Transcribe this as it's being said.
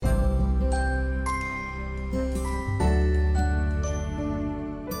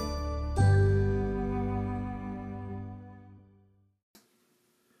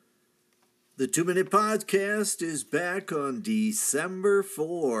The 2 Minute Podcast is back on December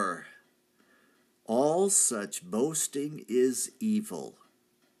 4. All such boasting is evil.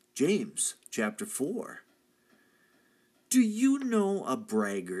 James chapter 4. Do you know a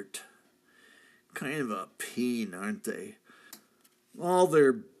braggart? Kind of a pain, aren't they? All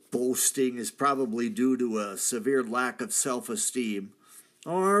their boasting is probably due to a severe lack of self-esteem,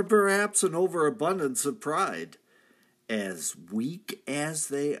 or perhaps an overabundance of pride. As weak as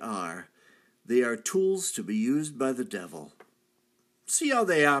they are tools to be used by the devil. See how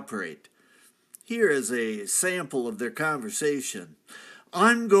they operate. Here is a sample of their conversation.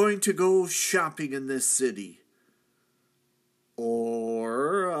 I'm going to go shopping in this city.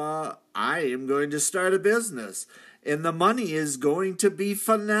 Or, I am going to start a business, and the money is going to be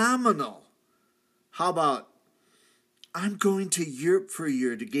phenomenal. How about, I'm going to Europe for a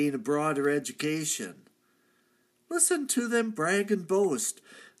year to gain a broader education. Listen to them brag and boast.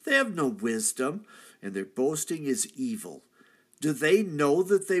 They have no wisdom, and their boasting is evil. Do they know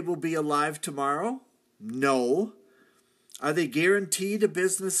that they will be alive tomorrow? No. Are they guaranteed a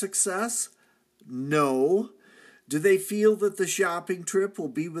business success? No. Do they feel that the shopping trip will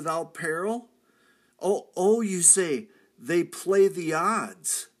be without peril? Oh, you say, they play the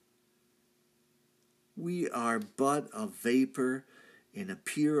odds. We are but a vapor and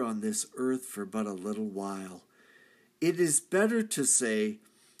appear on this earth for but a little while. It is better to say,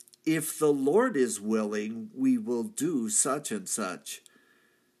 if the Lord is willing, we will do such and such.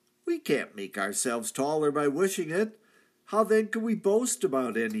 We can't make ourselves taller by wishing it. How then can we boast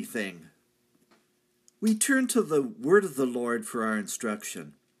about anything? We turn to the word of the Lord for our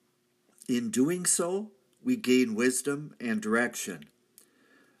instruction. In doing so, we gain wisdom and direction.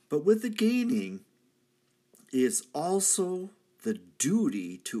 But with the gaining is also the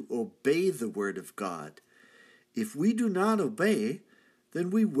duty to obey the word of God. If we do not obey, then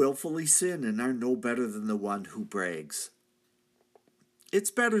we willfully sin and are no better than the one who brags.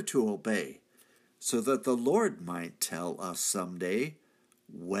 It's better to obey, so that the Lord might tell us someday,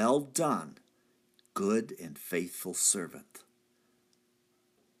 well done, good and faithful servant.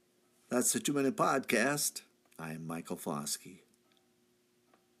 That's the 2 Minute Podcast. I am Michael Foskey.